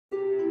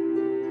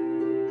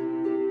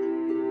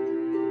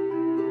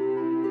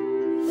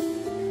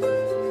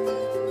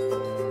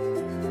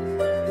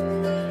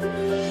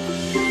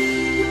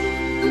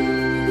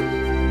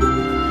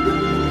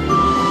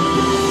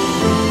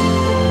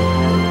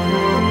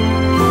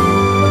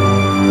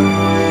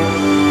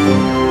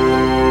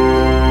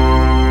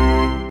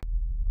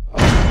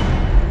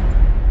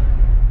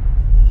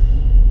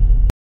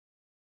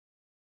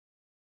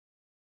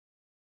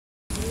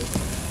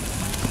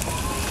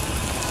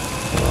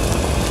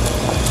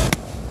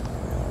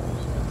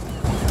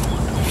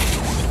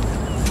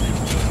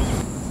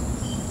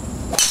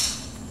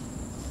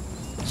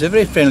It's a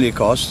very friendly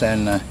course,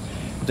 and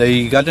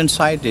the garden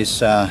side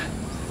is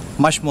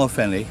much more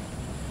friendly.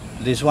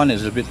 This one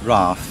is a bit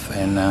rough,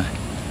 and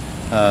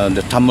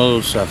the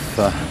tumbles of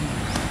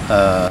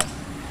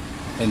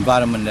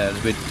environment is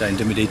a bit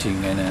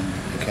intimidating, and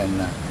it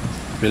can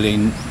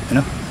really,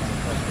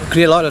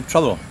 create a lot of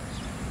trouble.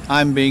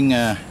 I'm being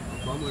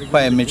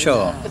quite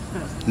mature,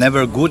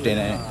 never good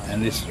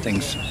in these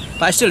things,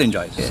 but I still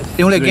enjoy it.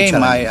 The only game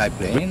I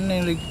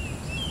play,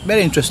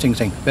 very interesting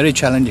thing, very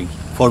challenging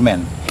for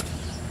men.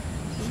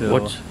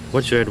 So,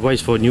 what's your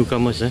advice for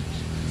newcomers?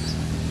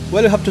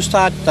 Well, you have to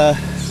start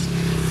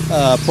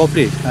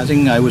properly. I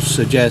think I would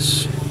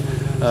suggest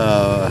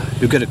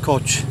you get a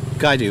coach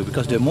guide you,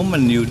 because the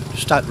moment you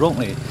start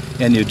wrongly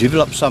and you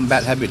develop some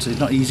bad habits, it's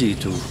not easy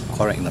to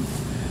correct them.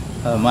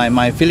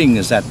 My feeling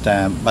is that,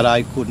 but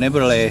I could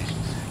never really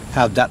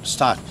have that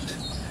start,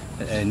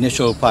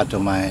 initial part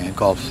of my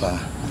golf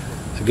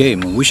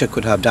game. I wish I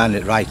could have done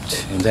it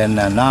right. And then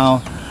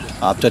now,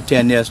 after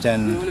 10 years,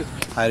 then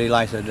I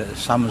realized that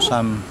some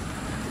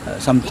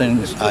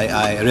things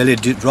I really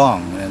did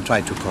wrong and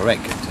tried to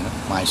correct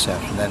it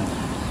myself. And then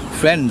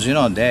friends,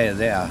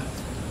 they are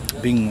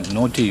being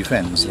naughty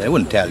friends. They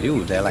wouldn't tell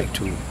you. They like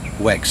to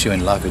wax you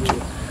and laugh at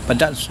you. But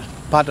that's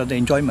part of the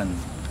enjoyment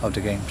of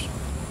the games.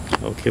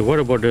 Okay, what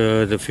about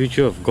the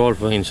future of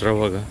golf in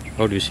Sarawak?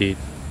 How do you see it?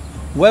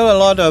 Well, a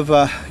lot of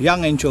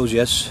young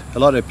enthusiasts, a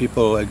lot of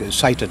people are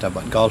excited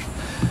about golf.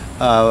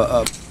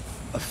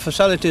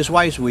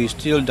 Facilities-wise, we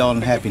still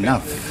don't have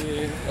enough.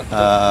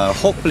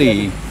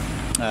 Hopefully,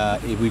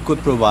 if we could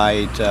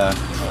provide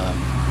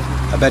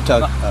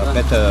better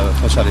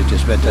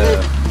facilities,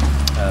 better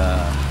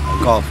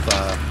golf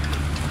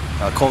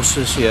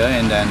courses here,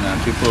 and then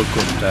people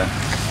could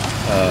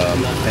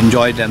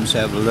enjoy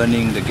themselves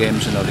learning the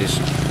games and all this.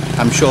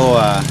 I'm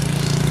sure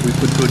we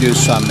could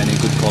produce many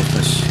good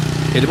golfers.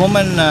 At the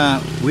moment,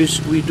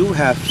 we do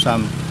have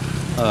some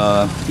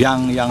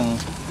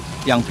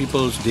young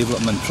people's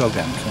development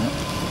programs,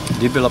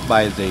 developed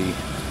by the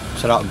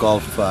Sarawak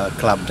Golf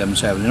Club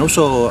themselves, and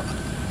also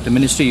the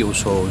ministry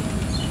also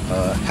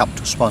helped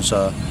to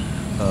sponsor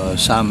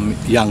some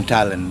young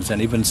talents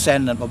and even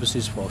send them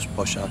overseas for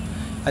exposure.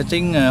 I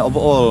think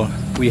overall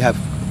we have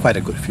quite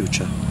a good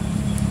future.